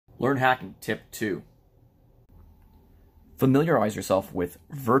Learn hacking tip 2. Familiarize yourself with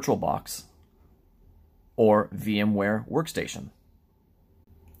VirtualBox or VMware Workstation.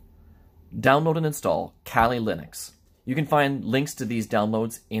 Download and install Kali Linux. You can find links to these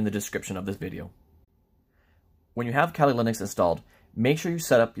downloads in the description of this video. When you have Kali Linux installed, make sure you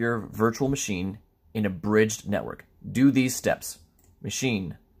set up your virtual machine in a bridged network. Do these steps: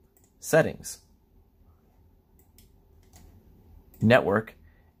 machine, settings, network,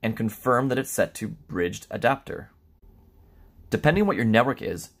 and confirm that it's set to bridged adapter. Depending on what your network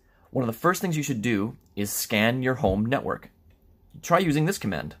is, one of the first things you should do is scan your home network. Try using this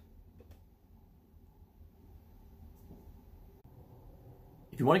command.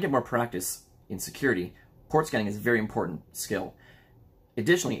 If you want to get more practice in security, port scanning is a very important skill.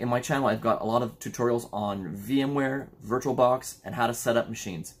 Additionally, in my channel, I've got a lot of tutorials on VMware, VirtualBox, and how to set up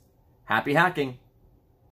machines. Happy hacking!